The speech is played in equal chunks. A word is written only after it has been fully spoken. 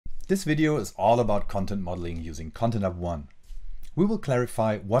This video is all about content modeling using Content Hub ONE. We will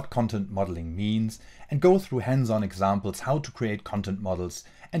clarify what content modeling means and go through hands-on examples how to create content models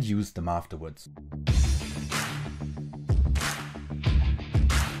and use them afterwards.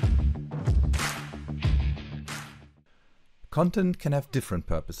 Content can have different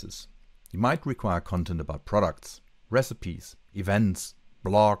purposes. You might require content about products, recipes, events,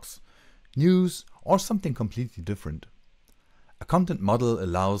 blogs, news, or something completely different. A content model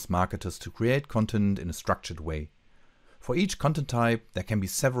allows marketers to create content in a structured way. For each content type, there can be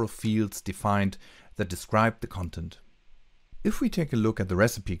several fields defined that describe the content. If we take a look at the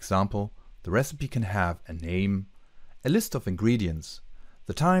recipe example, the recipe can have a name, a list of ingredients,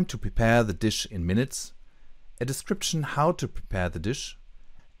 the time to prepare the dish in minutes, a description how to prepare the dish,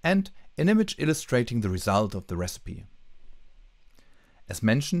 and an image illustrating the result of the recipe. As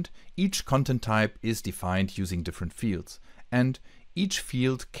mentioned, each content type is defined using different fields, and each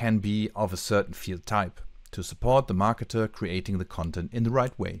field can be of a certain field type to support the marketer creating the content in the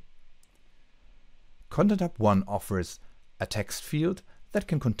right way. Content Hub ONE offers a text field that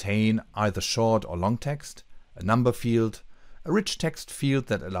can contain either short or long text, a number field, a rich text field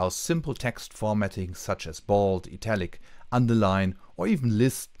that allows simple text formatting such as bold, italic, underline, or even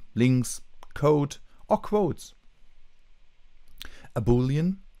list, links, code, or quotes, a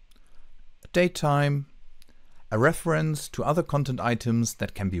boolean, a date time, a reference to other content items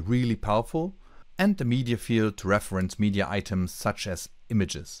that can be really powerful, and a media field to reference media items such as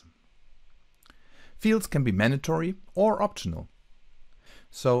images. Fields can be mandatory or optional.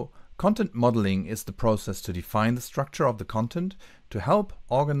 So, content modeling is the process to define the structure of the content to help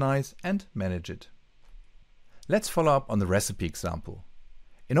organize and manage it. Let's follow up on the recipe example.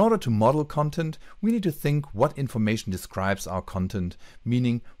 In order to model content, we need to think what information describes our content,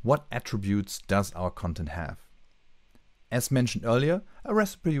 meaning what attributes does our content have. As mentioned earlier, a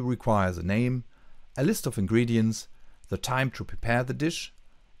recipe requires a name, a list of ingredients, the time to prepare the dish,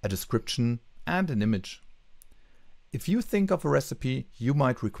 a description, and an image. If you think of a recipe, you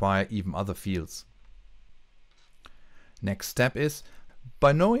might require even other fields. Next step is,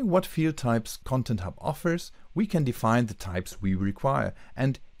 by knowing what field types Content Hub offers, we can define the types we require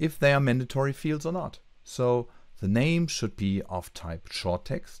and if they are mandatory fields or not. So the name should be of type short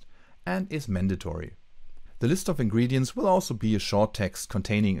text and is mandatory. The list of ingredients will also be a short text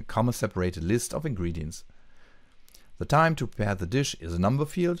containing a comma-separated list of ingredients. The time to prepare the dish is a number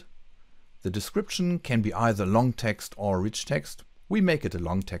field. The description can be either long text or rich text. We make it a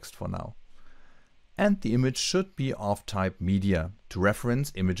long text for now. And the image should be of type media to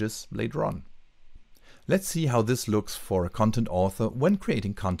reference images later on. Let's see how this looks for a content author when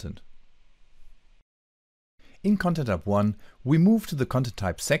creating content. In Content Hub ONE, we move to the content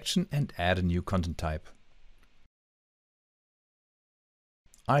type section and add a new content type.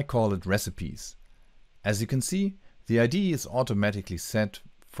 I call it recipes. As you can see, the ID is automatically set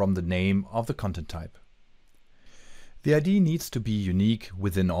from the name of the content type. The ID needs to be unique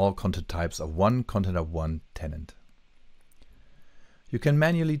within all content types of one Content Hub ONE tenant. You can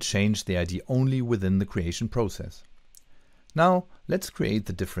manually change the ID only within the creation process. Now let's create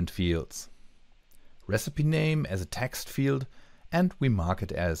the different fields. Recipe name as a text field, and we mark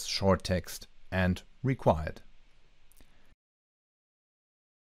it as short text and required.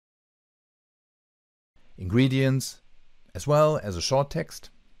 Ingredients as well as a short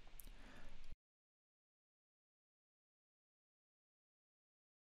text.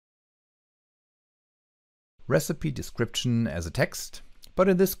 Recipe description as a text, but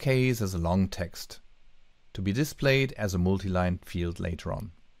in this case as a long text, to be displayed as a multi-line field later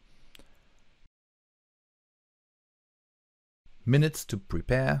on. Minutes to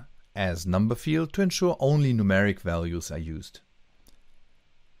prepare as number field to ensure only numeric values are used.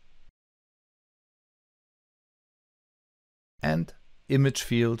 And image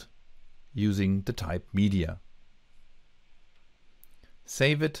field using the type media.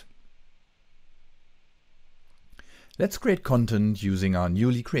 Save it. Let's create content using our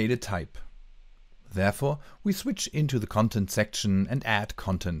newly created type. Therefore, we switch into the content section and add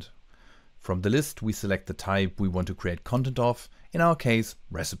content. From the list, we select the type we want to create content of, in our case,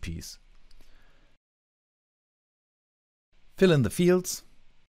 recipes. Fill in the fields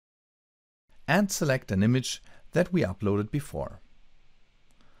and select an image that we uploaded before.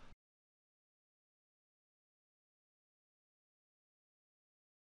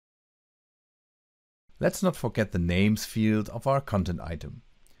 Let's not forget the names field of our content item.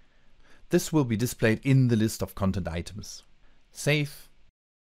 This will be displayed in the list of content items. Save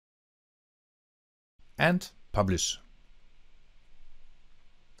and publish.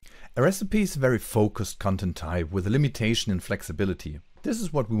 A recipe is a very focused content type with a limitation in flexibility. This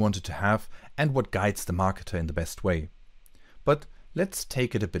is what we wanted to have and what guides the marketer in the best way. But let's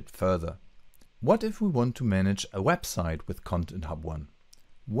take it a bit further. What if we want to manage a website with Content Hub ONE?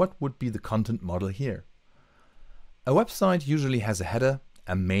 What would be the content model here? A website usually has a header,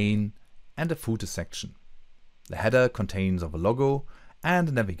 a main, and a footer section. The header contains of a logo and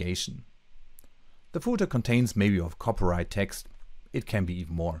a navigation. The footer contains maybe of copyright text, it can be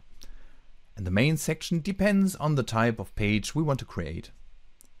even more. And the main section depends on the type of page we want to create.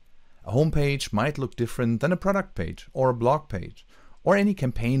 A home page might look different than a product page or a blog page or any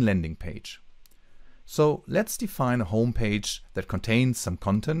campaign landing page. So let's define a home page that contains some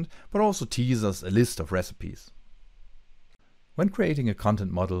content but also teases a list of recipes. When creating a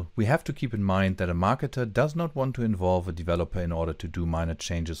content model, we have to keep in mind that a marketer does not want to involve a developer in order to do minor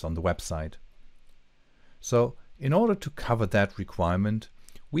changes on the website. So in order to cover that requirement,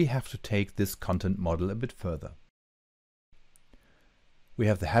 we have to take this content model a bit further. We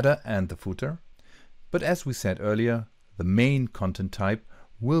have the header and the footer, but as we said earlier, the main content type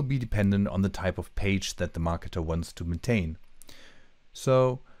will be dependent on the type of page that the marketer wants to maintain.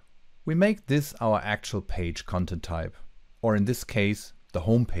 So we make this our actual page content type, or in this case, the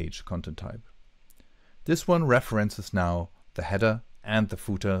home page content type. This one references now the header and the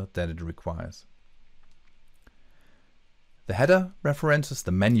footer that it requires. The header references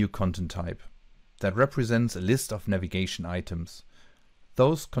the menu content type that represents a list of navigation items.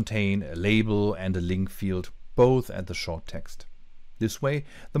 Those contain a label and a link field, both at the short text. This way,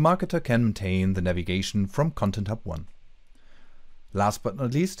 the marketer can maintain the navigation from Content Hub ONE. Last but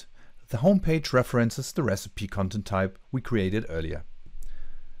not least, the homepage references the recipe content type we created earlier.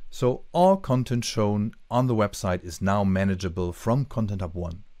 So all content shown on the website is now manageable from Content Hub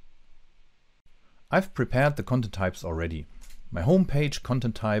ONE. I've prepared the content types already. My homepage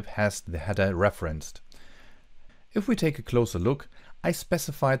content type has the header referenced. If we take a closer look, I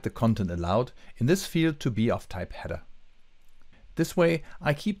specified the content allowed in this field to be of type header. This way,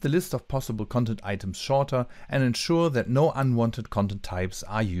 I keep the list of possible content items shorter and ensure that no unwanted content types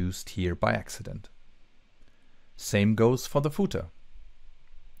are used here by accident. Same goes for the footer.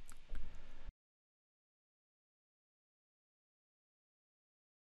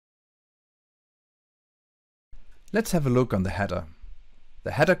 Let's have a look on the header.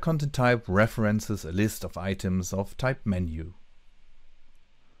 The header content type references a list of items of type menu.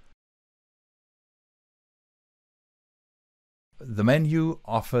 The menu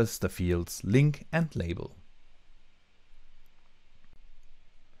offers the fields link and label.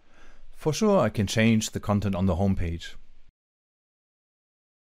 For sure, I can change the content on the home page.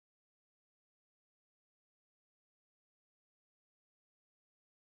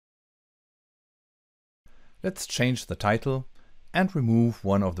 Let's change the title and remove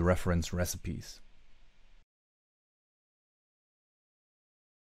one of the reference recipes.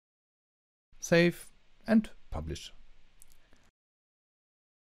 Save and publish.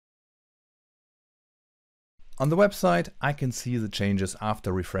 On the website, I can see the changes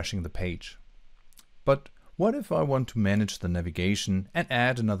after refreshing the page. But what if I want to manage the navigation and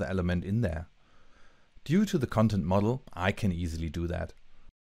add another element in there? Due to the content model, I can easily do that.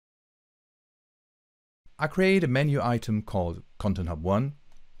 I create a menu item called Content Hub ONE,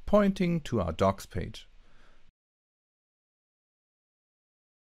 pointing to our docs page.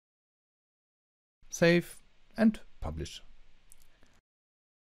 Save and publish.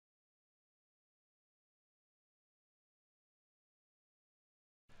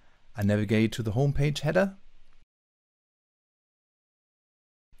 I navigate to the homepage header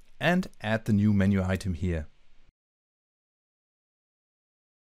and add the new menu item here.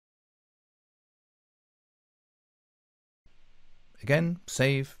 Again,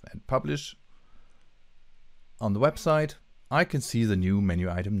 save and publish. On the website, I can see the new menu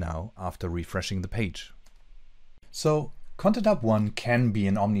item now after refreshing the page. So, Content Hub ONE can be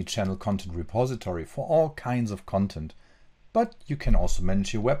an omnichannel content repository for all kinds of content, but you can also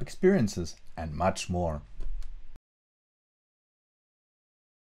manage your web experiences and much more.